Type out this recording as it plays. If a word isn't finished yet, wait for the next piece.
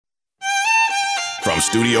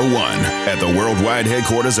Studio One at the worldwide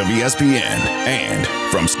headquarters of ESPN and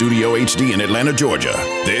from Studio HD in Atlanta, Georgia,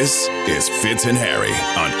 this is Fitz and Harry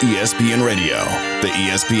on ESPN Radio, the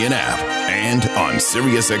ESPN app, and on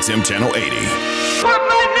SiriusXM Channel 80. Put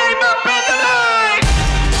my name up in the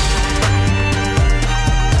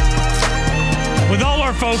line! With all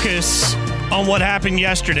our focus on what happened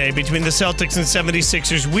yesterday between the Celtics and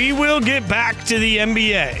 76ers, we will get back to the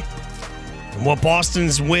NBA. And what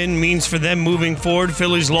Boston's win means for them moving forward,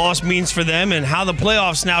 Philly's loss means for them, and how the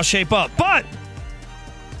playoffs now shape up. But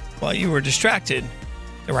while you were distracted,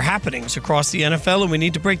 there were happenings across the NFL, and we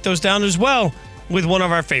need to break those down as well with one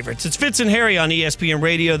of our favorites. It's Fitz and Harry on ESPN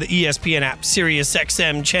Radio, the ESPN app,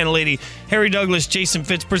 SiriusXM, Channel 80. Harry Douglas, Jason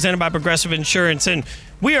Fitz, presented by Progressive Insurance. And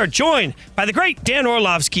we are joined by the great Dan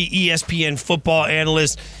Orlovsky, ESPN football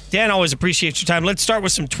analyst. Dan, always appreciate your time. Let's start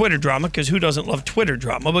with some Twitter drama, because who doesn't love Twitter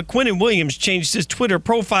drama? But Quinnen Williams changed his Twitter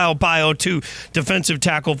profile bio to defensive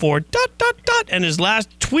tackle for ... And his last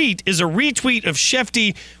tweet is a retweet of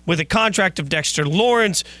Shefty with a contract of Dexter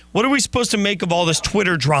Lawrence. What are we supposed to make of all this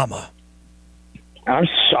Twitter drama? I'm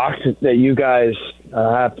shocked that you guys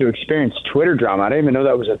have to experience Twitter drama. I didn't even know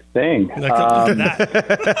that was a thing.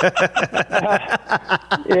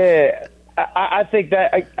 Yeah, I think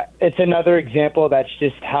that it's another example. That's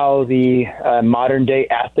just how the modern-day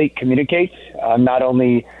athlete communicates. Not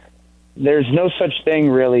only there's no such thing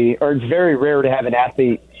really, or it's very rare to have an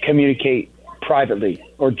athlete communicate privately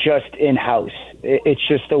or just in-house. It's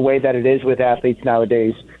just the way that it is with athletes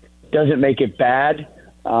nowadays. Doesn't make it bad.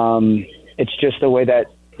 It's just the way that,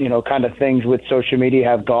 kind of things with social media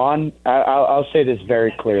have gone. I'll say this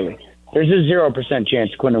very clearly. There's a 0% chance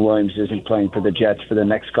Quinnen Williams isn't playing for the Jets for the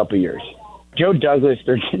next couple of years. Joe Douglas,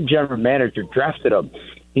 their general manager, drafted him.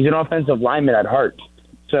 He's an offensive lineman at heart.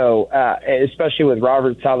 So, especially with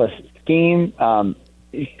Robert Saleh's scheme,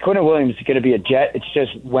 Quinnen Williams is going to be a Jet. It's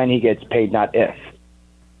just when he gets paid, not if.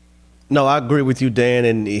 No, I agree with you, Dan,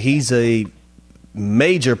 and he's a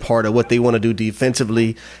major part of what they want to do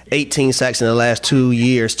defensively. 18 sacks in the last 2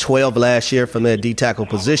 years, 12 last year from that D-tackle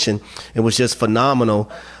position. It was just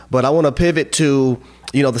phenomenal. But I want to pivot to,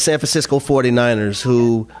 the San Francisco 49ers,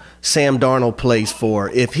 who Sam Darnold plays for.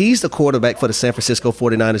 If he's the quarterback for the San Francisco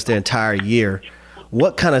 49ers the entire year,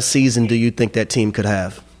 what kind of season do you think that team could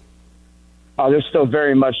have? They're still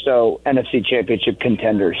very much so NFC Championship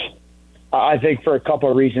contenders. I think for a couple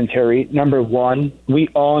of reasons, Harry. Number one, we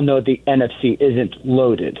all know the NFC isn't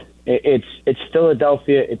loaded. It's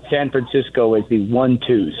Philadelphia, it's San Francisco as the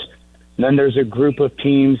 1-2s. And then there's a group of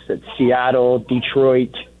teams that Seattle,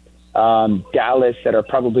 Detroit, Dallas that are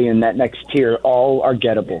probably in that next tier. All are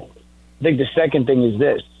gettable. I think the second thing is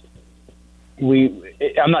this.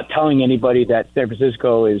 I'm not telling anybody that San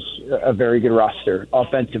Francisco is a very good roster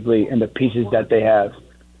offensively and the pieces that they have.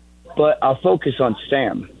 But I'll focus on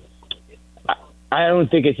Sam. I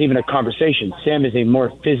don't think it's even a conversation. Sam is a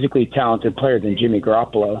more physically talented player than Jimmy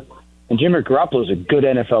Garoppolo. And Jimmy Garoppolo is a good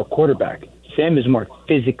NFL quarterback. Sam is more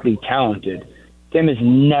physically talented. Sam has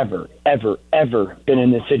never, ever, ever been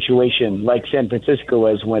in this situation like San Francisco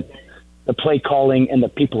is with the play calling and the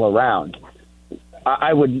people around.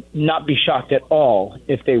 I would not be shocked at all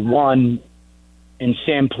if they won and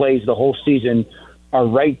Sam plays the whole season, are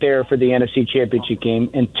right there for the NFC Championship game.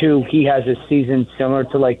 And two, he has a season similar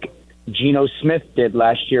to like Geno Smith did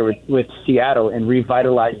last year with Seattle and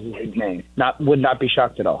revitalizes his name. Would not be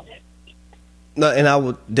shocked at all. No,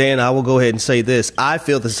 and Dan, I will go ahead and say this. I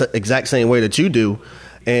feel the exact same way that you do.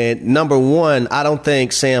 And number one, I don't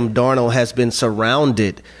think Sam Darnold has been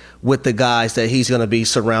surrounded with the guys that he's going to be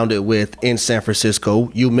surrounded with in San Francisco.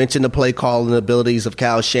 You mentioned the play calling abilities of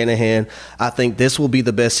Kyle Shanahan. I think this will be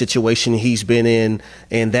the best situation he's been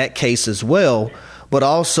in that case as well. But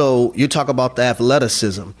also, you talk about the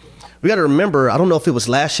athleticism. We got to remember, I don't know if it was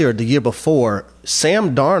last year or the year before,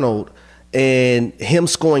 Sam Darnold and him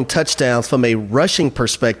scoring touchdowns from a rushing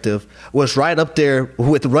perspective was right up there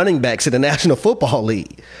with running backs in the National Football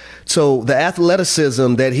League. So the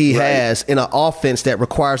athleticism that he has in an offense that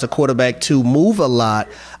requires a quarterback to move a lot,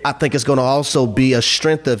 I think is going to also be a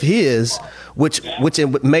strength of his, which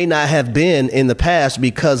it may not have been in the past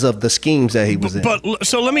because of the schemes that he was in. But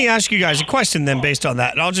so let me ask you guys a question then based on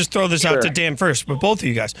that. And I'll just throw this out to Dan first, but both of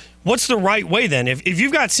you guys. What's the right way then? If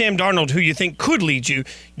you've got Sam Darnold, who you think could lead you,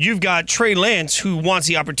 you've got Trey Lance, who wants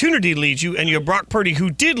the opportunity to lead you, and you have Brock Purdy,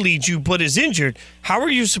 who did lead you but is injured, how are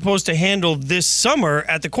you supposed to handle this summer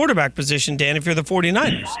at the quarterback position, Dan, if you're the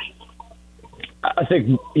 49ers? I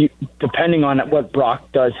think depending on what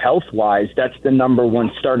Brock does health-wise, that's the number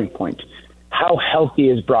one starting point. How healthy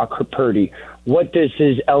is Brock Purdy? What does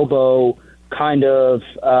his elbow kind of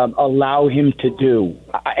allow him to do?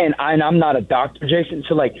 And I'm not a doctor, Jason.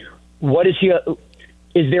 So, like, what is he?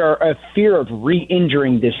 Is there a fear of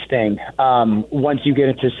re-injuring this thing once you get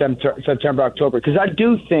into September, October? Because I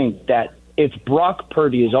do think that if Brock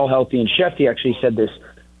Purdy is all healthy, and Shefty actually said this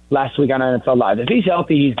last week on NFL Live, if he's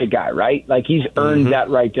healthy, he's the guy, right? Like, he's earned that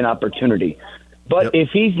right and opportunity. But if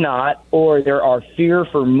he's not, or there are fear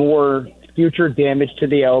for more future damage to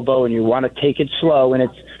the elbow and you want to take it slow, and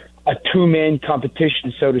it's a two-man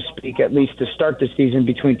competition, so to speak, at least to start the season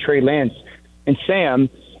between Trey Lance and Sam,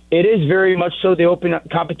 it is very much so the open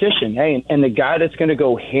competition. Hey, and the guy that's going to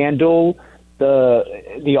go handle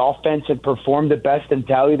the offense and perform the best and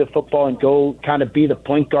tally the football and go kind of be the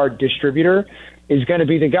point guard distributor is going to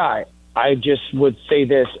be the guy. I just would say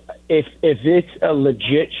this. If it's a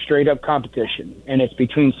legit straight-up competition and it's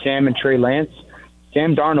between Sam and Trey Lance,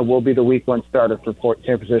 Sam Darnold will be the week one starter for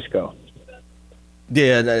San Francisco.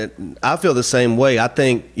 Yeah, I feel the same way. I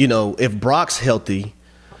think, if Brock's healthy,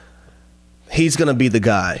 he's going to be the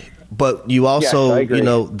guy. But you also,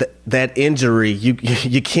 that injury,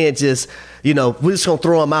 you can't just, we're just going to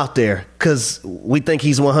throw him out there because we think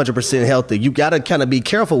he's 100% healthy. You got to kind of be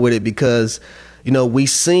careful with it because, we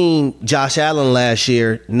seen Josh Allen last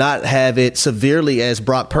year not have it severely as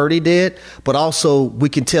Brock Purdy did, but also we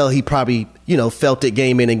can tell he probably, felt it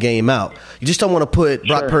game in and game out. You just don't want to put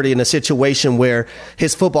Brock Purdy in a situation where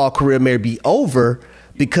his football career may be over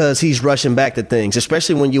because he's rushing back to things,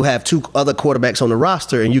 especially when you have two other quarterbacks on the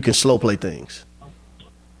roster and you can slow play things.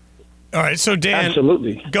 All right, so Dan.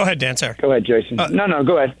 Absolutely. Go ahead, Dan, sorry. Go ahead, Jason. No,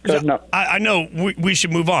 go ahead. No. I know we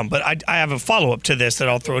should move on, but I have a follow-up to this that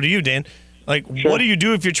I'll throw to you, Dan. Like, what do you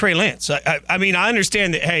do if you're Trey Lance? I mean, I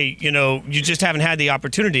understand that, hey, you just haven't had the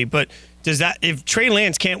opportunity, but if Trey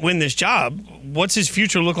Lance can't win this job, what's his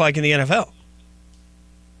future look like in the NFL?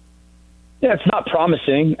 Yeah, it's not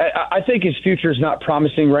promising. I think his future is not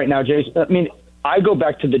promising right now, Jason. I mean, I go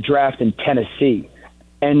back to the draft in Tennessee,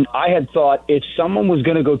 and I had thought if someone was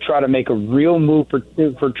going to go try to make a real move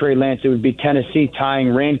for Trey Lance, it would be Tennessee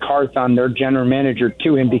tying Rand Carthon, their general manager,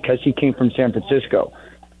 to him because he came from San Francisco.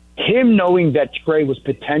 Him knowing that Trey was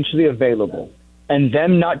potentially available and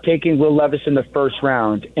them not taking Will Levis in the first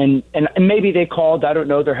round, and maybe they called, I don't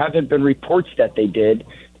know, there haven't been reports that they did,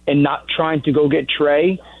 and not trying to go get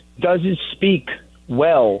Trey, doesn't speak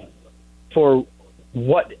well for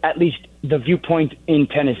what at least the viewpoint in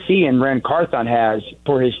Tennessee and Rand Carthon has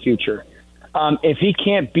for his future. If he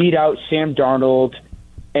can't beat out Sam Darnold,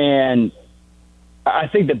 and I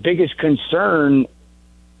think the biggest concern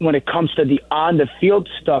when it comes to the on-the-field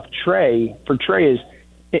stuff for Trey is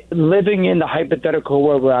living in the hypothetical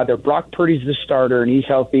world where either Brock Purdy's the starter and he's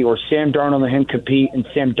healthy, or Sam Darnold and him compete and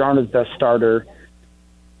Sam Darnold's the starter.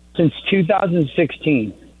 Since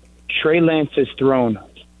 2016, Trey Lance has thrown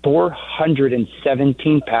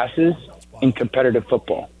 417 passes in competitive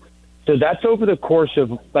football. So that's over the course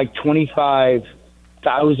of like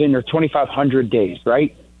 25,000 or 2,500 days,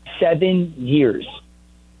 right? 7 years.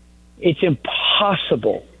 It's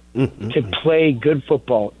impossible to play good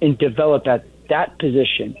football and develop at that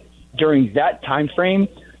position during that time frame.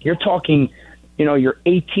 You're talking, your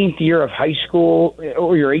 18th year of high school,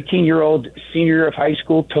 or your 18-year-old senior year of high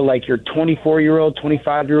school, to like your 24-year-old,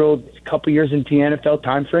 25-year-old, couple years into the NFL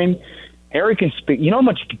time frame. Harry can speak. You know how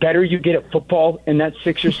much better you get at football in that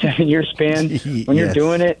 6 or 7 year span when you're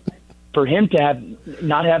doing it? For him to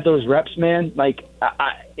not have those reps, man, like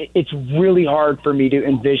it's really hard for me to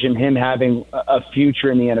envision him having a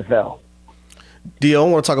future in the NFL. Dio, I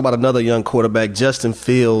want to talk about another young quarterback, Justin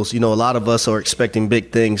Fields. A lot of us are expecting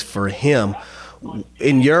big things for him.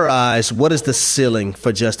 In your eyes, what is the ceiling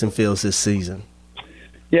for Justin Fields this season?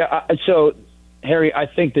 Yeah, so, Harry, I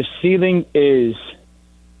think the ceiling is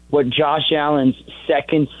what Josh Allen's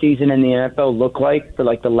second season in the NFL looked like for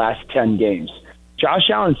like the last 10 games. Josh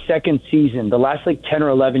Allen's second season, the last 10 or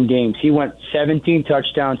 11 games, he went 17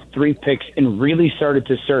 touchdowns, 3 picks, and really started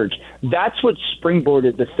to surge. That's what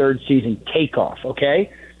springboarded the third season takeoff,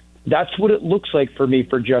 okay? That's what it looks like for me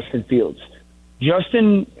for Justin Fields.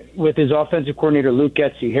 Justin, with his offensive coordinator, Luke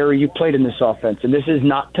Getsy, Harry, you played in this offense, and this is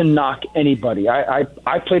not to knock anybody. I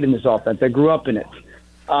played in this offense. I grew up in it.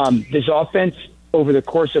 This offense, over the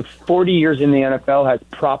course of 40 years in the NFL, has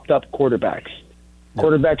propped up quarterbacks.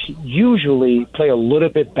 Quarterbacks usually play a little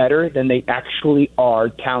bit better than they actually are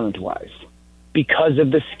talent-wise because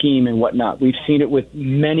of the scheme and whatnot. We've seen it with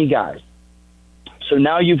many guys. So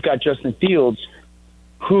now you've got Justin Fields,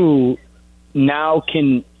 who now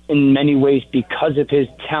can, in many ways, because of his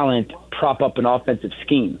talent, prop up an offensive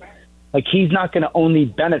scheme. Like, he's not going to only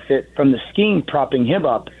benefit from the scheme propping him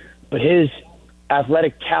up, but his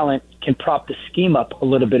athletic talent can prop the scheme up a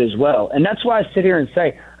little bit as well. And that's why I sit here and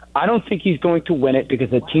say, I don't think he's going to win it because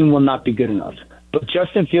the team will not be good enough. But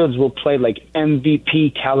Justin Fields will play like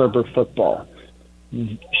MVP caliber football.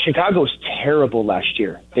 Chicago was terrible last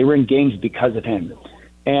year. They were in games because of him.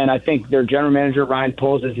 And I think their general manager, Ryan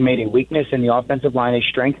Poles, has made a weakness in the offensive line a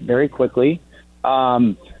strength very quickly.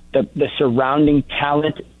 The surrounding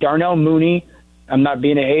talent, Darnell Mooney, I'm not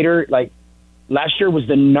being a hater, like last year was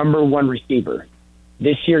the number 1 receiver.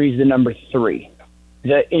 This year he's the number 3.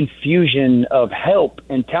 The infusion of help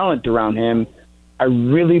and talent around him, I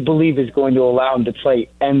really believe is going to allow him to play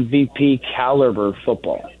MVP caliber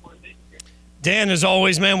football. Dan, as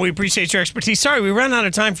always, man, we appreciate your expertise. Sorry, we ran out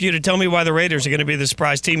of time for you to tell me why the Raiders are going to be the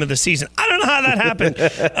surprise team of the season. I don't know how that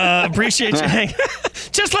happened. Appreciate you hanging.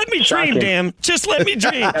 Just let me dream, Dan. Just let me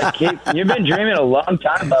dream. You've been dreaming a long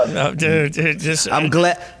time about it. Oh, dude, I'm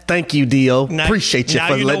glad. Thank you, Dio. Appreciate you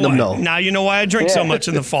for letting them know. Now you know why I drink so much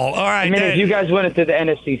in the fall. All right, I mean, Dan. if you guys went into the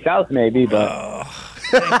NFC South, maybe, but...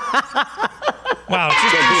 Wow,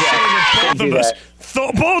 just both of us.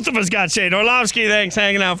 Both of us got shade. Orlovsky, thanks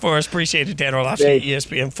hanging out for us. Appreciate it, Dan Orlovsky,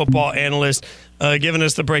 ESPN football analyst, giving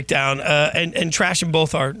us the breakdown and trashing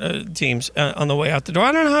both our teams on the way out the door.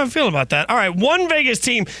 I don't know how I feel about that. All right, one Vegas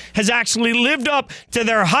team has actually lived up to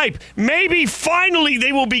their hype. Maybe finally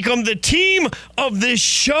they will become the team of this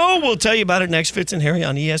show. We'll tell you about it next. Fitz and Harry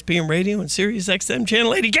on ESPN Radio and Sirius XM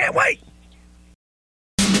Channel 80. Can't wait.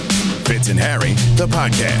 Fitz and Harry, the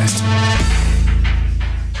podcast.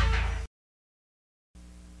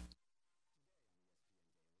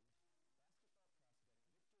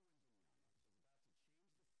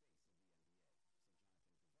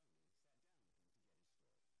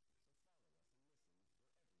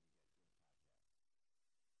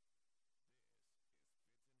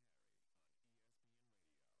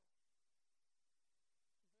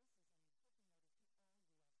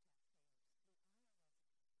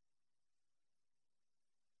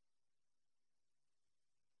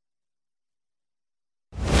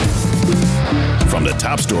 From the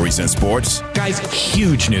top stories in sports. Guys,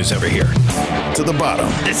 huge news over here. To the bottom.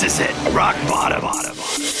 This is it. Rock bottom.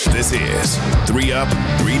 This is 3 Up,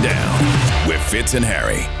 3 Down with Fitz and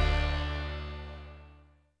Harry.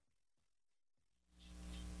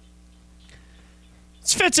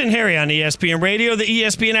 It's Fitz and Harry on ESPN Radio, the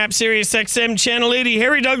ESPN app, Sirius XM Channel 80.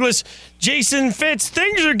 Harry Douglas, Jason Fitz.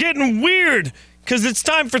 Things are getting weird because it's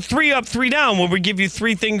time for 3 Up, 3 Down, where we give you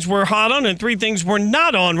 3 things we're hot on and 3 things we're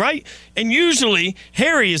not on, right? And usually,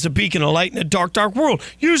 Harry is a beacon of light in a dark, dark world.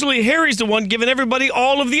 Usually, Harry's the one giving everybody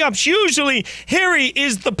all of the ups. Usually, Harry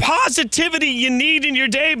is the positivity you need in your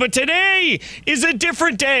day. But today is a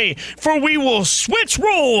different day, for we will switch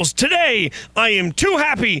roles. Today, I am too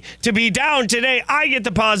happy to be down. Today, I get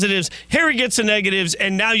the positives, Harry gets the negatives,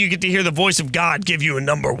 and now you get to hear the voice of God give you a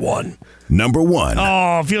number 1. Number 1.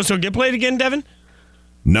 Oh, feels so good. Play it again, Devin.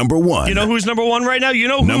 Number 1. You know who's number 1 right now? You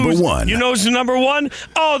know number 1. You know who's number 1?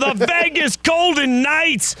 Oh, the Vegas Golden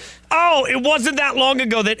Knights. Oh, it wasn't that long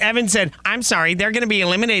ago that Evan said, I'm sorry, they're going to be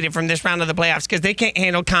eliminated from this round of the playoffs because they can't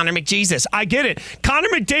handle Connor McJesus. I get it. Connor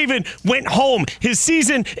McDavid went home. His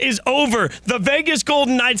season is over. The Vegas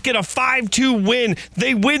Golden Knights get a 5-2 win.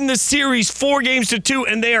 They win the series 4-2,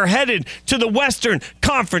 and they are headed to the Western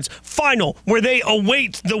Conference Final, where they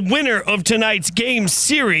await the winner of tonight's Game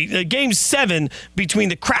 7 between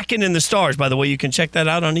the Kraken and the Stars. By the way, you can check that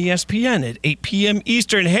out on ESPN at 8 p.m.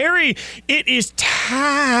 Eastern. Harry, it is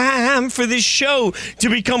time for this show to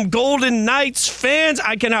become Golden Knights fans.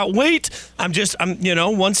 I cannot wait. I'm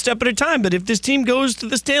one step at a time. But if this team goes to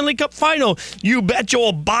the Stanley Cup Final, you bet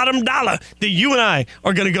your bottom dollar that you and I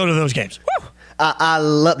are going to go to those games. Woo! I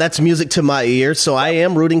love that's music to my ears. So I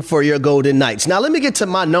am rooting for your Golden Knights. Now let me get to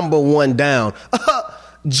my number 1 down.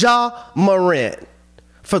 Ja Morant.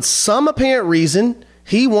 For some apparent reason,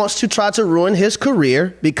 he wants to try to ruin his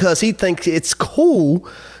career because he thinks it's cool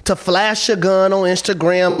to flash a gun on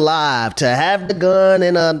Instagram Live, to have the gun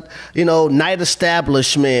in a night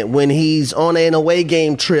establishment when he's on an away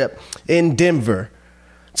game trip in Denver.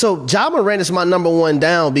 So Ja Morant is my number 1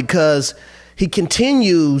 down because he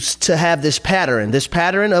continues to have this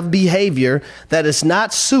pattern of behavior that is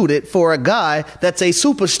not suited for a guy that's a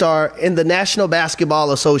superstar in the National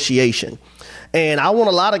Basketball Association. And I want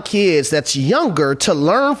a lot of kids that's younger to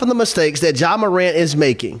learn from the mistakes that Ja Morant is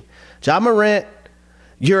making. Ja Morant,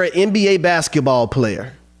 you're an NBA basketball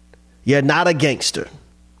player. You're not a gangster.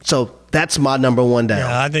 So that's my number 1 down.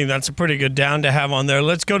 Yeah, I think that's a pretty good down to have on there.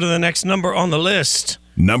 Let's go to the next number on the list.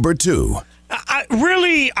 Number 2.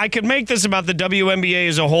 I could make this about the WNBA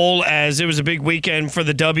as a whole, as it was a big weekend for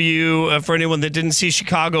the W. For anyone that didn't see,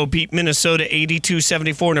 Chicago beat Minnesota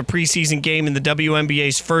 82-74 in a preseason game in the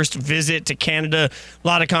WNBA's first visit to Canada. A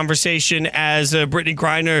lot of conversation as Brittany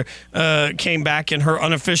Griner came back in her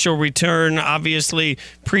unofficial return. Obviously,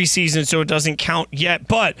 preseason, so it doesn't count yet.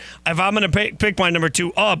 But if I'm going to pick my number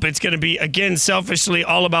 2 up, it's going to be, again, selfishly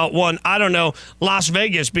all about one, I don't know, Las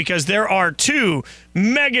Vegas, because there are 2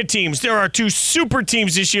 mega teams. There are 2 super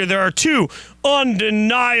teams this year. There are 2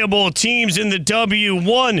 undeniable teams in the W.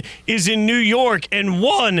 One is in New York and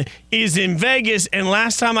one is in Vegas. And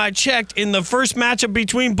last time I checked, in the first matchup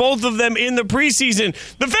between both of them in the preseason,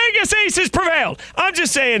 the Vegas Aces prevailed. I'm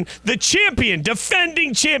just saying, the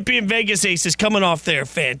defending champion Vegas Aces coming off their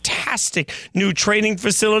fantastic new training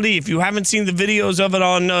facility. If you haven't seen the videos of it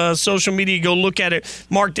on social media, go look at it.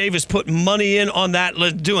 Mark Davis put money in on that,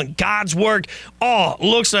 doing God's work.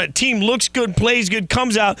 Looks like team looks good, plays good,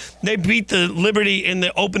 comes out. They beat the Liberty in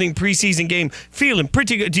the opening preseason game, feeling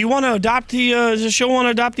pretty good. Do you want to adopt the show? Want to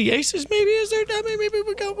adopt the Aces? Maybe maybe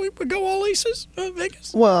we go all Aces,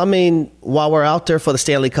 Vegas. Well, I mean, while we're out there for the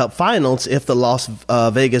Stanley Cup Finals, if the Las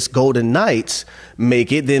Vegas Golden Knights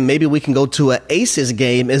make it, then maybe we can go to an Aces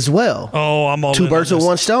game as well. Oh, I'm all 2 birds with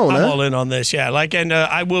one stone. I'm all in on this. Yeah, and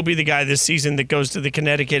I will be the guy this season that goes to the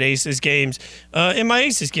Connecticut Aces games in my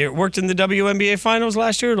Aces gear. It worked in the WNBA Finals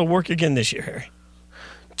last year. It'll work again this year, Harry.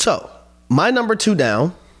 So, my number 2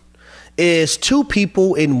 down is 2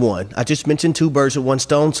 people in one. I just mentioned 2 birds with one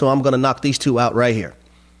stone, so I'm going to knock these 2 out right here.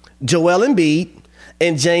 Joel Embiid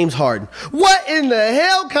and James Harden. What in the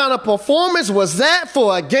hell kind of performance was that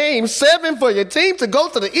for a Game 7 for your team to go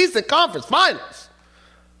to the Eastern Conference Finals?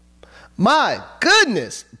 My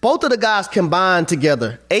goodness. Both of the guys combined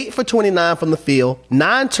together, 8 for 29 from the field,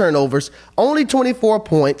 9 turnovers, only 24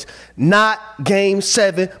 points, not Game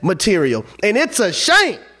 7 material. And it's a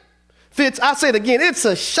shame, Fitz, I say it again, it's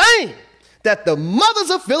a shame that the mothers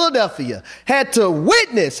of Philadelphia had to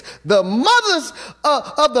witness, the mothers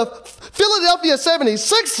of the Philadelphia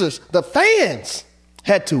 76ers, the fans,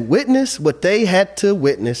 had to witness what they had to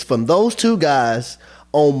witness from those 2 guys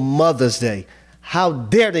on Mother's Day. How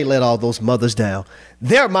dare they let all those mothers down?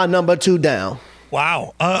 They're my number 2 down.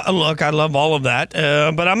 Wow. Look, I love all of that,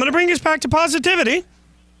 but I'm going to bring us back to positivity.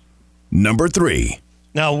 Number 3.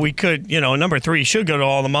 Now, we could, number 3 should go to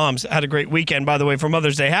all the moms. Had a great weekend, by the way, for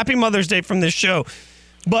Mother's Day. Happy Mother's Day from this show.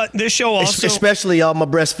 But this show also... Especially all my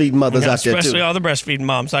breastfeeding mothers out there, too. Especially all the breastfeeding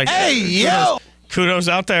moms. Kudos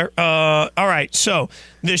out there. All right, so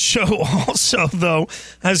this show also, though,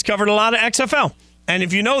 has covered a lot of XFL. And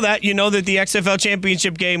if you know that, you know that the XFL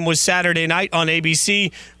championship game was Saturday night on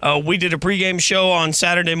ABC. We did a pregame show on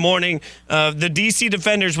Saturday morning. The DC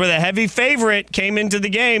Defenders were the heavy favorite, came into the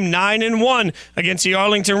game 9-1 against the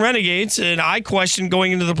Arlington Renegades. And I questioned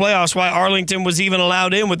going into the playoffs why Arlington was even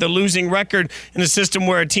allowed in with a losing record in a system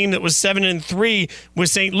where a team that was 7-3 with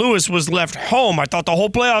St. Louis was left home. I thought the whole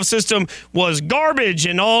playoff system was garbage.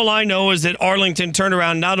 And all I know is that Arlington turned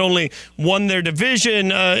around, not only won their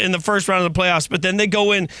division in the first round of the playoffs, but then they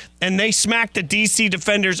go in and they smack the DC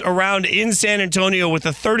Defenders around in San Antonio with a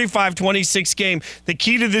 35-26 game. The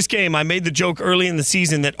key to this game, I made the joke early in the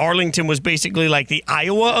season that Arlington was basically like the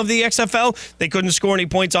Iowa of the XFL. They couldn't score any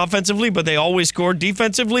points offensively, but they always scored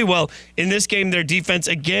defensively. Well, in this game, their defense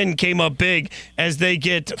again came up big as they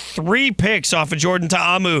get 3 picks off of Jordan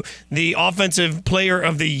Ta'amu, the offensive player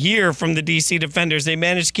of the year from the DC Defenders. They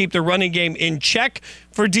managed to keep the running game in check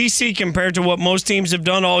for DC compared to what most teams have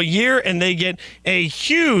done all year, and they get a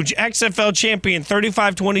huge XFL champion,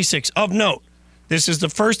 35-26. Of note, this is the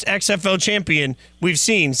first XFL champion we've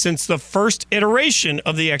seen since the first iteration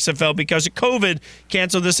of the XFL because of COVID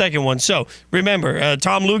canceled the second one. So remember,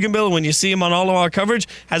 Tom Luganbill, when you see him on all of our coverage,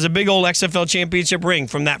 has a big old XFL championship ring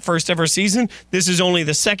from that first ever season. This is only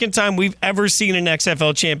the second time we've ever seen an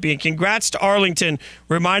XFL champion. Congrats to Arlington,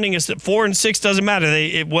 reminding us that 4 and 6 doesn't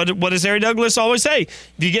matter. What does Harry Douglas always say?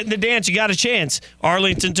 If you get in the dance, you got a chance.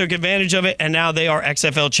 Arlington took advantage of it, and now they are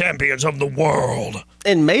XFL champions of the world.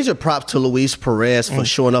 And major props to Luis Perez for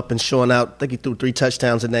showing up and showing out. I think he threw 3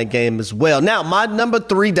 touchdowns in that game as well. Now, my number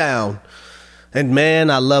 3 down. And, man,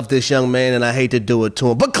 I love this young man, and I hate to do it to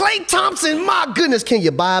him. But Klay Thompson, my goodness, can you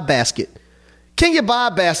buy a basket? Can you buy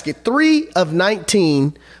a basket? 3 of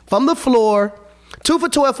 19 from the floor, 2 for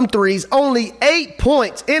 12 from threes, only 8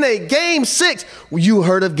 points in a Game 6. You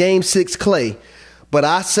heard of Game 6 Klay. But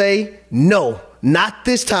I say no, not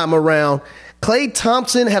this time around. Klay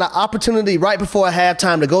Thompson had an opportunity right before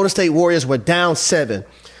halftime. The Golden State Warriors were down 7.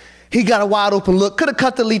 He got a wide open look, could have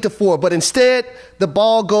cut the lead to 4, but instead the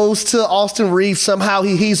ball goes to Austin Reeves. Somehow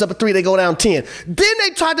he heaves up a 3, they go down 10. Then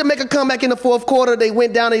they tried to make a comeback in the fourth quarter. They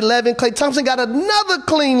went down 11. Klay Thompson got another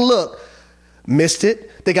clean look. Missed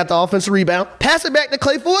it. They got the offensive rebound. Pass it back to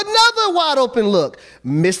Klay for another wide open look.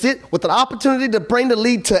 Missed it with an opportunity to bring the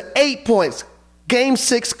lead to 8 points. Game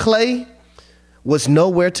 6, Klay was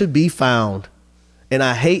nowhere to be found. And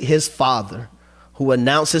I hate his father, who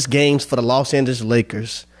announces games for the Los Angeles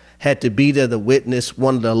Lakers, had to be there to witness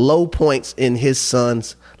one of the low points in his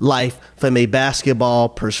son's life from a basketball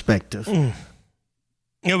perspective.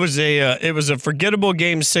 It was a forgettable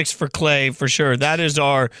Game 6 for Klay, for sure. That is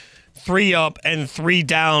our 3 up and 3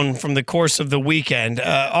 down from the course of the weekend.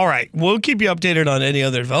 All right, we'll keep you updated on any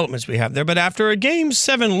other developments we have there. But after a Game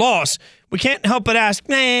 7 loss, we can't help but ask,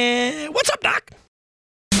 what's up, Doc?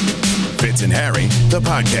 Fitz and Harry, the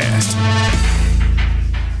podcast.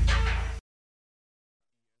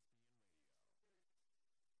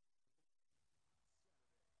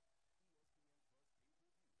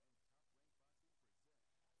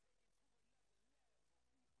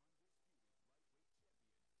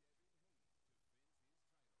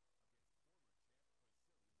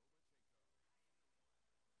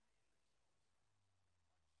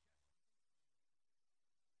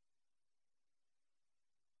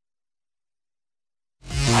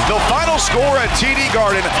 The final score at TD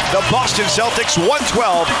Garden, the Boston Celtics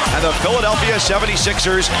 112 and the Philadelphia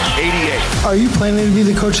 76ers 88. Are you planning to be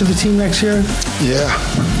the coach of the team next year? Yeah,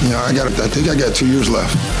 I think I got 2 years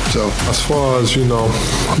left. So as far as,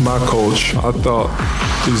 my coach, I thought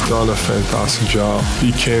he's done a fantastic job.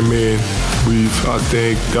 He came in, I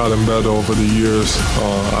think, gotten better over the years.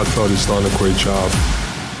 I thought he's done a great job.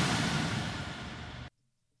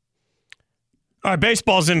 All right,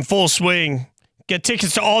 baseball's in full swing. Get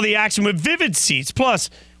tickets to all the action with Vivid Seats. Plus,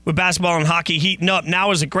 with basketball and hockey heating up,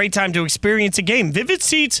 now is a great time to experience a game. Vivid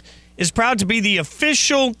Seats is proud to be the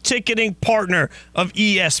official ticketing partner of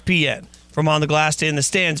ESPN. From on the glass to in the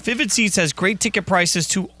stands, Vivid Seats has great ticket prices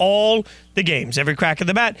to all the games. Every crack of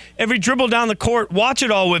the bat, every dribble down the court. Watch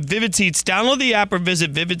it all with Vivid Seats. Download the app or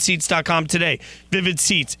visit vividseats.com today. Vivid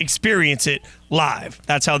Seats. Experience it live.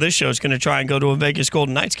 That's how this show is going to try and go to a Vegas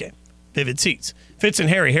Golden Knights game. Vivid Seats. Fitz and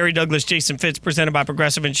Harry Douglas, Jason Fitz, presented by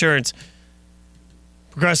Progressive Insurance.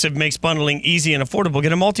 Progressive makes bundling easy and affordable.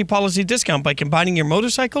 Get a multi-policy discount by combining your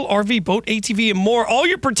motorcycle, RV, boat, ATV, and more. All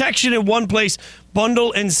your protection in one place.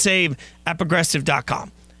 Bundle and save at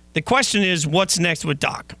Progressive.com. The question is, what's next with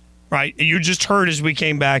Doc? Right? You just heard as we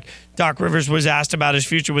came back, Doc Rivers was asked about his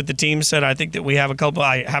future with the team, said, I think that I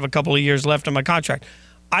have a couple of years left on my contract.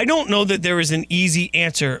 I don't know that there is an easy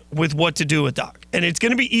answer with what to do with Doc. And it's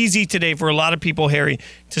going to be easy today for a lot of people, Harry,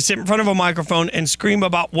 to sit in front of a microphone and scream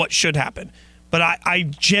about what should happen. But I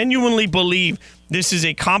genuinely believe this is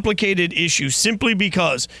a complicated issue simply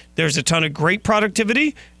because there's a ton of great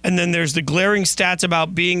productivity, and then there's the glaring stats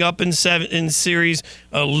about being up in series,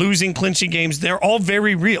 losing clinching games. They're all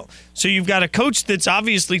very real. So you've got a coach that's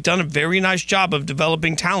obviously done a very nice job of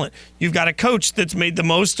developing talent. You've got a coach that's made the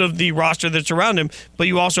most of the roster that's around him, but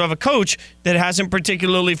you also have a coach that hasn't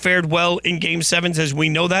particularly fared well in Game 7s as we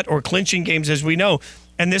know that, or clinching games as we know.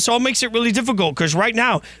 And this all makes it really difficult because right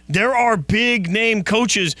now there are big-name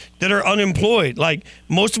coaches that are unemployed. Like,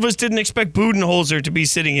 most of us didn't expect Budenholzer to be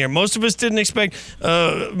sitting here. Most of us didn't expect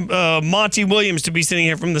Monty Williams to be sitting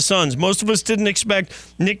here from the Suns. Most of us didn't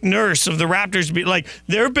expect Nick Nurse of the Raptors to be like.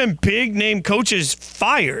 There have been big-name coaches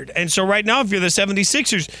fired. And so right now, if you're the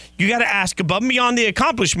 76ers, you got to ask, above and beyond the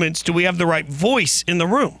accomplishments, do we have the right voice in the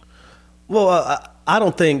room? Well, I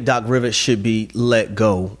don't think Doc Rivers should be let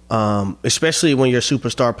go, especially when you're a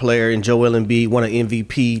superstar player and Joel Embiid won an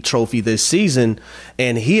MVP trophy this season,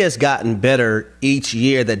 and he has gotten better each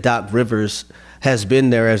year that Doc Rivers has been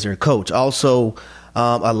there as their coach. Also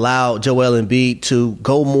allowed Joel Embiid to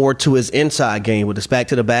go more to his inside game with his back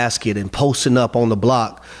to the basket and posting up on the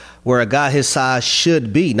block where a guy his size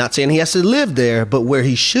should be. Not saying he has to live there, but where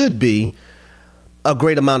he should be a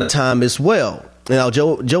great amount of time as well. Now,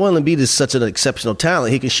 Joel Embiid is such an exceptional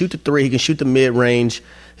talent. He can shoot the three. He can shoot the mid-range.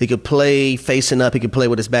 He could play facing up. He could play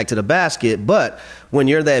with his back to the basket. But when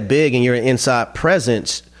you're that big and you're an inside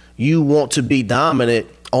presence, you want to be dominant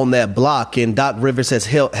on that block. And Doc Rivers has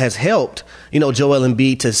helped, Joel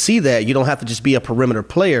Embiid to see that. You don't have to just be a perimeter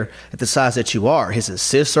player at the size that you are. His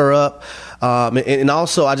assists are up. And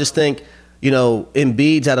also, I just think,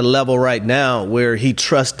 Embiid's at a level right now where he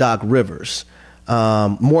trusts Doc Rivers.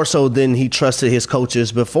 More so than he trusted his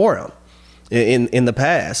coaches before him in the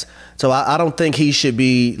past. So I don't think he should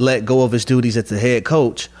be let go of his duties as the head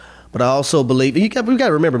coach. But I also believe we got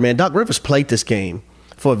to remember, man, Doc Rivers played this game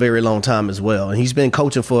for a very long time as well. And he's been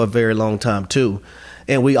coaching for a very long time too.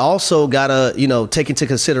 And we also got to, take into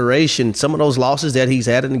consideration some of those losses that he's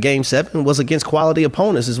had in Game 7 was against quality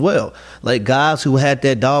opponents as well. Like guys who had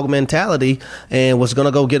that dog mentality and was going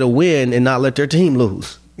to go get a win and not let their team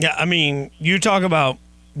lose. Yeah, I mean, you talk about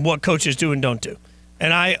what coaches do and don't do.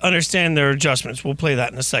 And I understand their adjustments. We'll play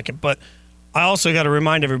that in a second. But I also got to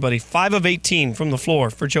remind everybody, 5 of 18 from the floor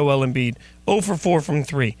for Joel Embiid, 0 for 4 from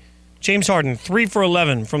 3. James Harden, 3 for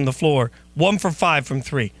 11 from the floor, 1 for 5 from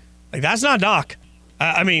 3. Like, that's not Doc.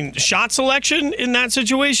 I mean, shot selection in that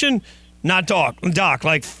situation, not Doc.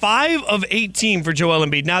 Like 5 of 18 for Joel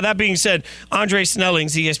Embiid. Now, that being said, Andre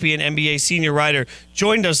Snellings, ESPN NBA senior writer,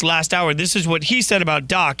 joined us last hour. This is what he said about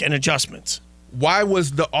Doc and adjustments. Why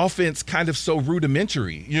was the offense kind of so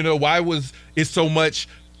rudimentary? Why was it so much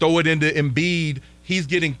throw it into Embiid? He's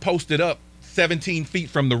getting posted up 17 feet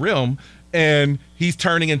from the rim, and he's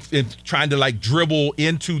turning and trying to, dribble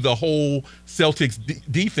into the whole Celtics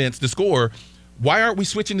defense to score. Why aren't we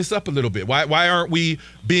switching this up a little bit? Why aren't we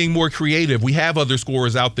being more creative? We have other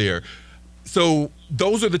scorers out there. So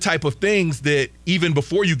those are the type of things that even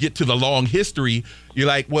before you get to the long history, you're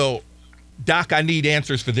like, well, Doc, I need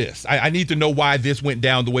answers for this. I need to know why this went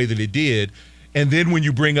down the way that it did. And then when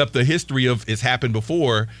you bring up the history of it's happened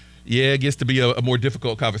before, it gets to be a more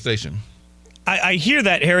difficult conversation. I hear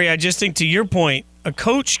that, Harry. I just think to your point, a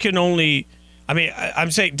coach can only – I'm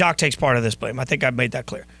saying Doc takes part of this blame. I think I've made that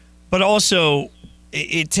clear. But also,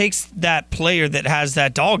 it takes that player that has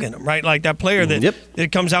that dog in him, right? Like that player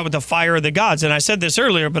that comes out with the fire of the gods. And I said this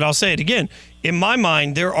earlier, but I'll say it again. In my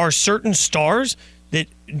mind, there are certain stars that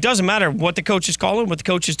it doesn't matter what the coach is calling, what the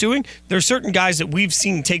coach is doing. There are certain guys that we've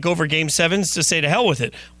seen take over Game 7s to say to hell with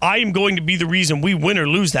it. I am going to be the reason we win or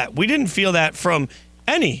lose that. We didn't feel that from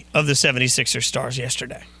any of the 76ers stars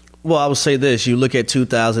yesterday. Well, I would say this. You look at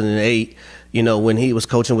 2008, when he was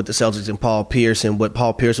coaching with the Celtics and Paul Pierce and what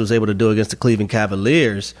Paul Pierce was able to do against the Cleveland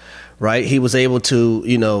Cavaliers, right? He was able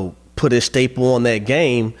to, put his staple on that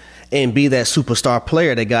game and be that superstar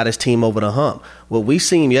player that got his team over the hump. What we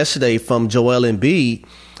seen yesterday from Joel Embiid,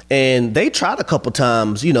 and they tried a couple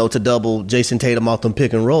times, to double Jason Tatum off them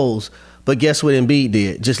pick and rolls. But guess what Embiid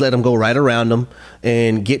did? Just let him go right around him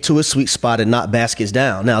and get to a sweet spot and knock baskets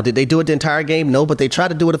down. Now, did they do it the entire game? No, but they tried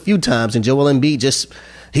to do it a few times, and Joel Embiid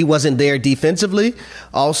he wasn't there defensively.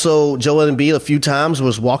 Also, Joel Embiid a few times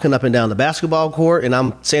was walking up and down the basketball court, and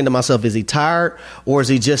I'm saying to myself, is he tired or is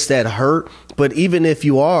he just that hurt? But even if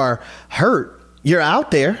you are hurt, you're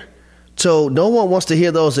out there. So no one wants to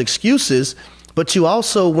hear those excuses. But you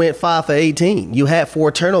also went 5 for 18. You had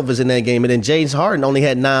 4 turnovers in that game. And then James Harden only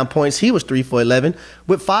had 9 points. He was 3 for 11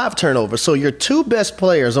 with 5 turnovers. So your 2 best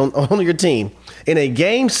players on your team in a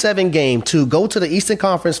Game 7 game to go to the Eastern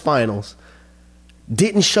Conference Finals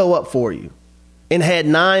didn't show up for you and had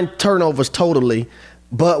 9 turnovers totally,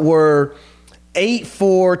 but were 8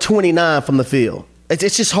 for 29 from the field.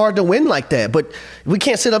 It's just hard to win like that. But we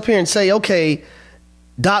can't sit up here and say, okay,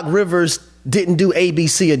 Doc Rivers didn't do A, B,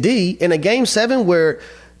 C, or D in a Game 7 where,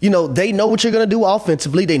 they know what you're going to do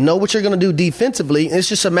offensively. They know what you're going to do defensively. It's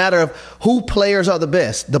just a matter of who players are the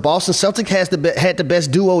best. The Boston Celtics had the best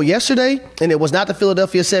duo yesterday, and it was not the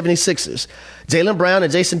Philadelphia 76ers. Jaylen Brown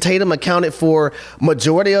and Jason Tatum accounted for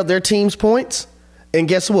majority of their team's points. And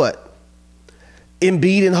guess what?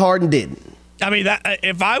 Embiid and Harden didn't. I mean,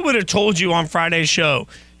 if I would have told you on Friday's show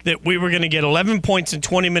that we were going to get 11 points in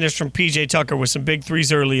 20 minutes from P.J. Tucker with some big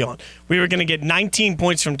threes early on. We were going to get 19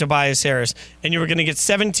 points from Tobias Harris, and you were going to get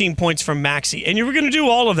 17 points from Maxey. And you were going to do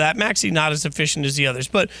all of that. Maxey not as efficient as the others,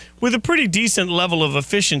 but with a pretty decent level of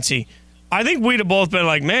efficiency. I think we'd have both been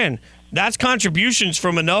like, man, that's contributions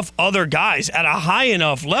from enough other guys at a high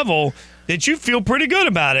enough level that you feel pretty good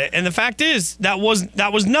about it. And the fact is, that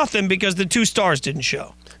was nothing because the 2 stars didn't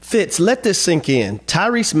show. Fitz, let this sink in.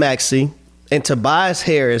 Tyrese Maxey and Tobias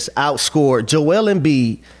Harris outscored Joel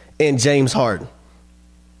Embiid and James Harden.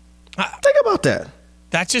 Think about that.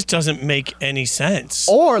 That just doesn't make any sense.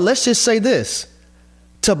 Or let's just say this.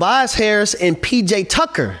 Tobias Harris and P.J.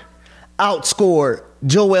 Tucker outscored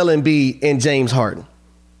Joel Embiid and James Harden.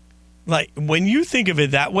 Like, when you think of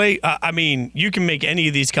it that way, you can make any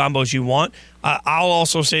of these combos you want. I'll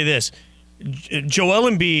also say this. Joel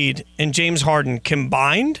Embiid and James Harden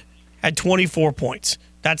combined had 24 points.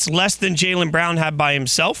 That's less than Jaylen Brown had by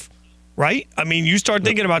himself, right? I mean, you start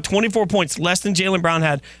thinking about 24 points less than Jaylen Brown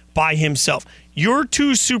had by himself. Your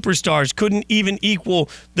 2 superstars couldn't even equal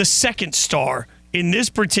the second star in this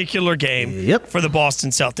particular game for the Boston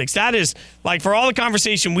Celtics. That is, like, for all the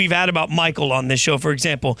conversation we've had about Michael on this show, for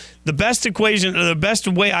example, the best equation, or the best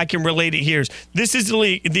way I can relate it here is this is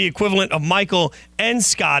the equivalent of Michael and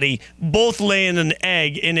Scotty both laying an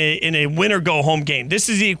egg in a win-or-go-home game. This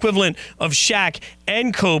is the equivalent of Shaq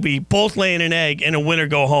and Kobe both laying an egg in a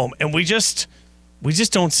win-or-go-home. And we just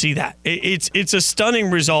don't see that. It's a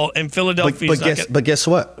stunning result, and Philadelphia. But guess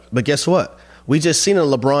what? We just seen a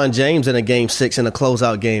LeBron James in a Game 6 in a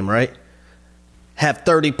closeout game, right? Have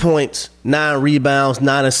 30 points, 9 rebounds,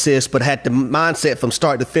 9 assists, but had the mindset from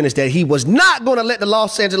start to finish that he was not going to let the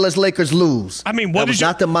Los Angeles Lakers lose. I mean, that was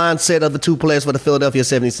not the mindset of the two players for the Philadelphia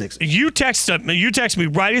 76ers. You text me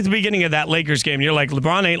right at the beginning of that Lakers game. You're like,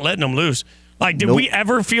 LeBron ain't letting them lose. Like, did we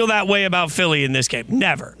ever feel that way about Philly in this game?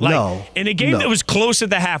 Never. Like, no. In a game that was close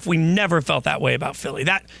at the half, we never felt that way about Philly.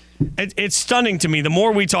 It's stunning to me. The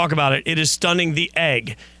more we talk about it, it is stunning the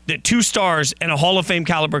egg that 2 stars and a Hall of Fame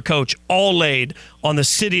caliber coach all laid on the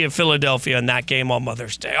city of Philadelphia in that game on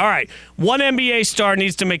Mother's Day. All right, one NBA star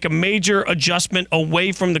needs to make a major adjustment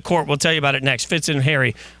away from the court. We'll tell you about it next. Fitz and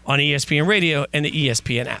Harry on ESPN Radio and the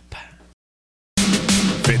ESPN app.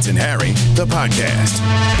 Fitz and Harry, the podcast.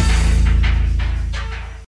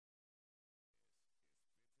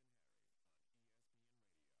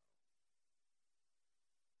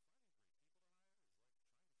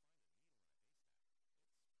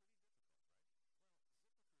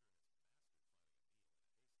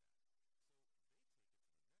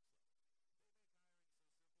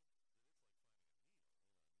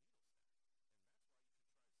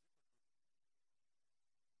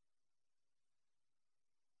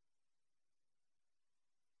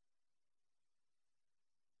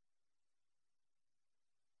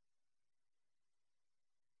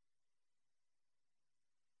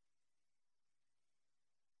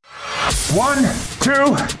 One,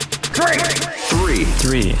 two, three.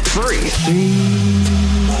 Three.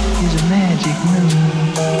 Is a magic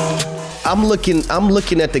number. I'm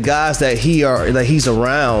looking at the guys that he's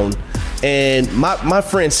around, and my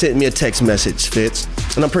friend sent me a text message, Fitz,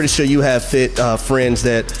 and I'm pretty sure you have friends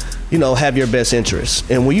that have your best interests.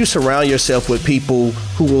 And when you surround yourself with people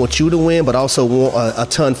who want you to win, but also want a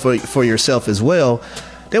ton for yourself as well,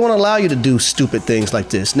 they won't allow you to do stupid things like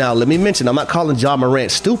this. Now, let me mention, I'm not calling Ja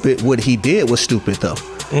Morant stupid. What he did was stupid, though.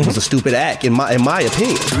 It was a stupid act, in my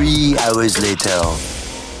opinion. 3 hours later.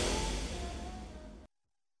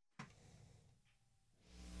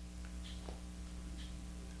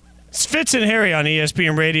 It's Fitz and Harry on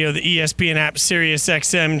ESPN Radio, the ESPN app, Sirius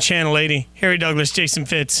XM, Channel 80. Harry Douglas, Jason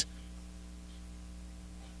Fitz.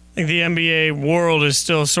 I think the NBA world is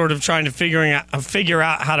still sort of trying to figure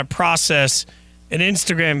out how to process an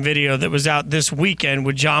Instagram video that was out this weekend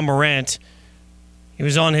with Ja Morant. He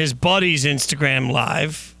was on his buddy's Instagram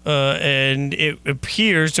Live, and it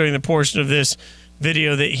appears during the portion of this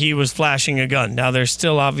video that he was flashing a gun. Now, there's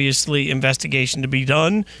still obviously investigation to be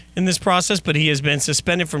done in this process, but he has been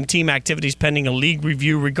suspended from team activities pending a league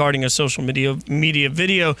review regarding a social media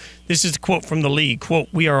video. This is a quote from the league. Quote,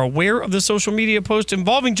 "We are aware of the social media post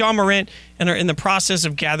involving Ja Morant and are in the process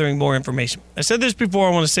of gathering more information." I said this before.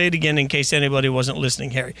 I want to say it again in case anybody wasn't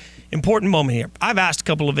listening, Harry. Important moment here. I've asked a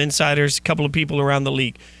couple of insiders, a couple of people around the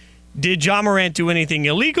league, did Ja Morant do anything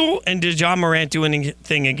illegal, and did Ja Morant do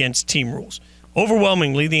anything against team rules?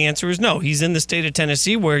 Overwhelmingly, the answer is no. He's in the state of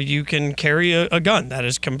Tennessee where you can carry a gun. That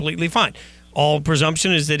is completely fine. All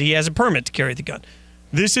presumption is that he has a permit to carry the gun.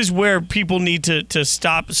 This is where people need to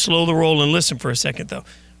stop, slow the roll, and listen for a second, though.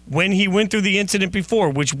 When he went through the incident before,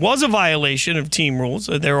 which was a violation of team rules,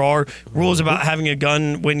 there are rules about having a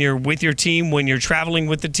gun when you're with your team, when you're traveling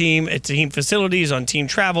with the team, at team facilities, on team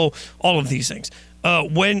travel, all of these things.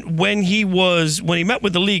 When he met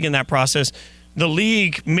with the league in that process, the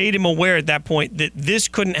league made him aware at that point that this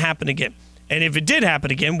couldn't happen again. And if it did happen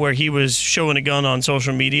again, where he was showing a gun on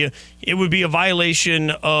social media, it would be a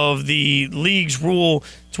violation of the league's rule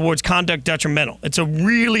towards conduct detrimental. It's a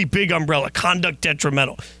really big umbrella, conduct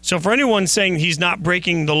detrimental. So for anyone saying he's not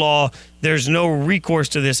breaking the law, there's no recourse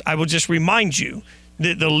to this, I will just remind you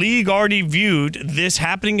that the league already viewed this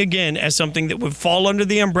happening again as something that would fall under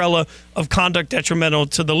the umbrella of conduct detrimental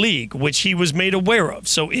to the league, which he was made aware of.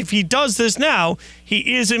 So if he does this now,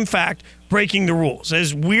 he is, in fact, breaking the rules.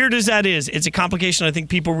 As weird as that is, it's a complication I think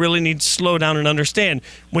people really need to slow down and understand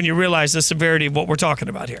when you realize the severity of what we're talking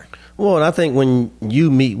about here. Well, and I think when you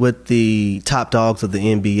meet with the top dogs of the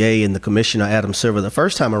NBA and the commissioner, Adam Silver, the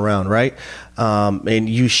first time around, right, and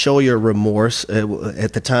you show your remorse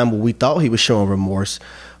at the time when we thought he was showing remorse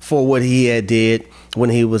for what he had did when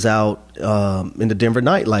he was out in the Denver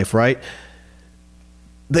nightlife, right?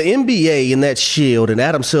 the NBA in that shield, and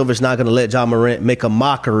Adam Silver's not going to let Ja Morant make a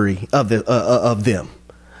mockery of them.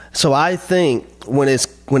 So I think when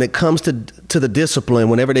it comes to the discipline,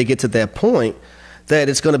 whenever they get to that point, that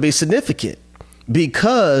it's going to be significant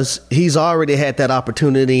because he's already had that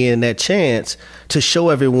opportunity and that chance to show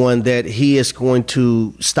everyone that he is going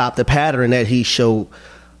to stop the pattern that he showed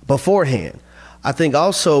beforehand. I think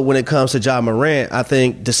also when it comes to Ja Morant, I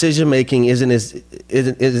think decision making isn't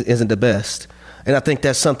the best. And I think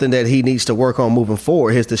that's something that he needs to work on moving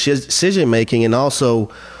forward, his decision-making and also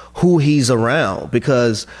who he's around,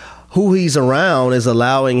 because who he's around is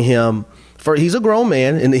allowing him he's a grown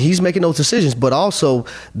man and he's making those decisions, but also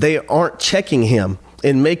they aren't checking him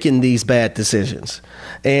in making these bad decisions.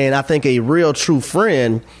 And I think a real true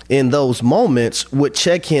friend in those moments would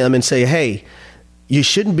check him and say, hey, you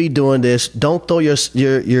shouldn't be doing this. Don't throw your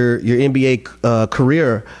NBA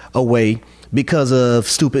career away because of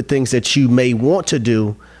stupid things that you may want to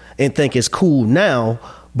do and think is cool now,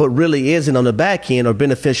 but really isn't on the back end or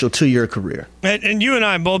beneficial to your career. And you and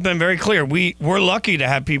I have both been very clear. We're lucky to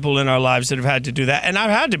have people in our lives that have had to do that. And I've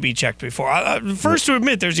had to be checked before. First to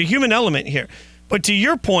admit, there's a human element here. But to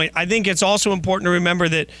your point, I think it's also important to remember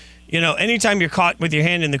that, anytime you're caught with your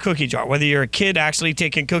hand in the cookie jar, whether you're a kid actually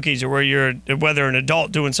taking cookies or whether an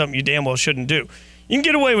adult doing something you damn well shouldn't do, you can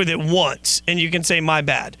get away with it once and you can say, my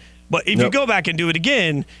bad. But if you go back and do it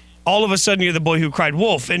again, all of a sudden you're the boy who cried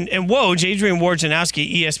wolf. And Woj, Adrian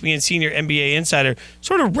Wojnarowski, ESPN senior NBA insider,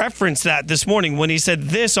 sort of referenced that this morning when he said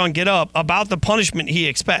this on Get Up about the punishment he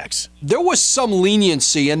expects. There was some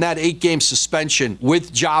leniency in that 8-game suspension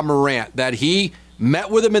with Ja Morant, that he met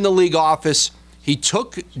with him in the league office. He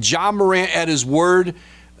took Ja Morant at his word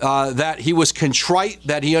that he was contrite,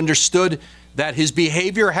 that he understood that his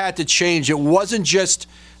behavior had to change. It wasn't just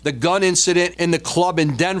the gun incident in the club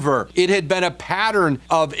in Denver. It had been a pattern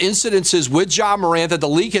of incidences with Ja Morant that the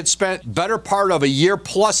league had spent better part of a year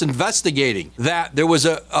plus investigating, that there was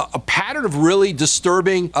a pattern of really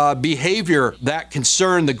disturbing behavior that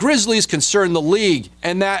concerned the Grizzlies, concerned the league,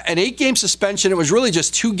 and that an 8-game suspension, it was really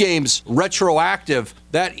just 2 games retroactive,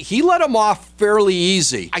 that he let him off fairly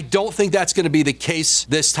easy. I don't think that's going to be the case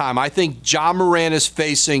this time. I think Ja Morant is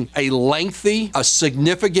facing a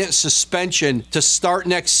significant suspension to start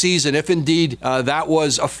next season, if indeed that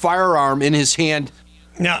was a firearm in his hand.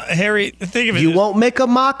 Now, Harry, think of it. You won't make a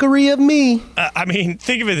mockery of me.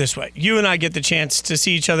 Think of it this way. You and I get the chance to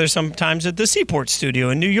see each other sometimes at the Seaport studio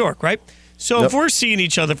in New York, right? So if we're seeing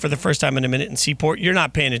each other for the first time in a minute in Seaport, you're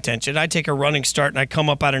not paying attention. I take a running start and I come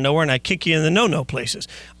up out of nowhere and I kick you in the no-no places.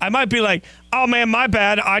 I might be like, oh, man, my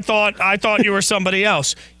bad. I thought you were somebody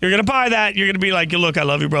else. You're going to buy that. You're going to be like, look, I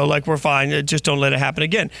love you, bro. Like, we're fine. Just don't let it happen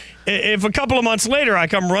again. If a couple of months later I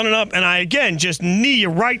come running up and I, again, just knee you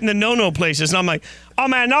right in the no-no places, and I'm like, oh,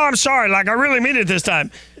 man, no, I'm sorry. Like, I really mean it this time.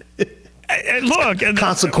 Look,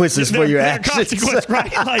 consequences for your actions. Consequence,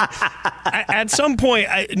 right? Like, at some point,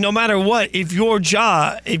 no matter what, if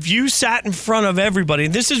you sat in front of everybody,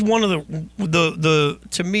 and this is one of the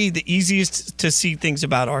to me the easiest to see things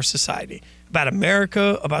about our society, about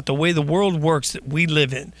America, about the way the world works that we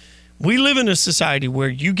live in. We live in a society where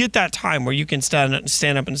you get that time where you can stand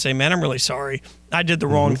up and say, man, I'm really sorry. I did the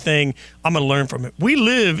wrong thing. I'm going to learn from it. We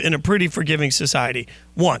live in a pretty forgiving society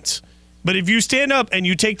once. But if you stand up and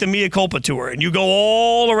you take the mea culpa tour and you go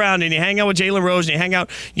all around and you hang out with Jalen Rose and you hang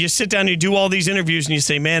out, you sit down and you do all these interviews and you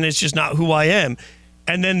say, man, it's just not who I am.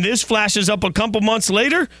 And then this flashes up a couple months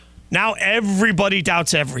later, now everybody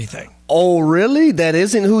doubts everything. Oh, really? That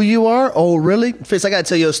isn't who you are? Oh, really? Fitz, I got to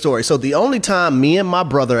tell you a story. So the only time me and my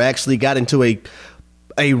brother actually got into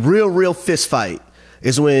a real fist fight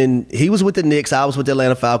is when he was with the Knicks, I was with the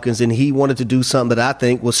Atlanta Falcons, and he wanted to do something that I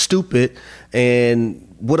think was stupid and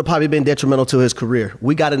would have probably been detrimental to his career.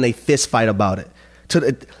 We got in a fist fight about it.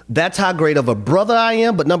 That's how great of a brother I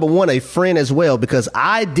am, but number one, a friend as well, because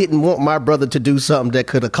I didn't want my brother to do something that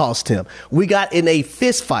could have cost him. We got in a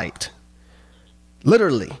fist fight,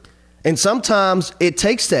 literally. And sometimes it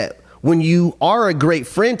takes that. When you are a great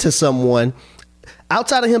friend to someone,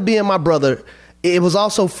 outside of him being my brother, it was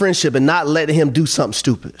also friendship and not letting him do something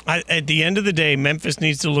stupid. At the end of the day, Memphis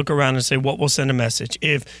needs to look around and say, what will send a message?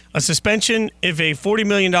 If a suspension, if a $40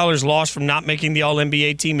 million loss from not making the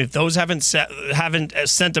All-NBA team, if those haven't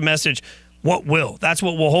sent a message, what will? That's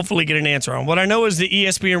what we'll hopefully get an answer on. What I know is the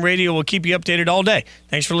ESPN Radio will keep you updated all day.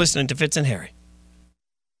 Thanks for listening to Fitz and Harry.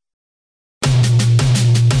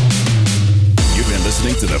 You've been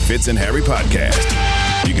listening to the Fitz and Harry podcast.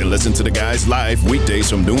 You can listen to the guys live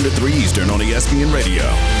weekdays from noon to 3 Eastern on ESPN Radio.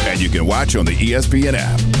 And you can watch on the ESPN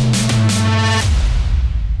app.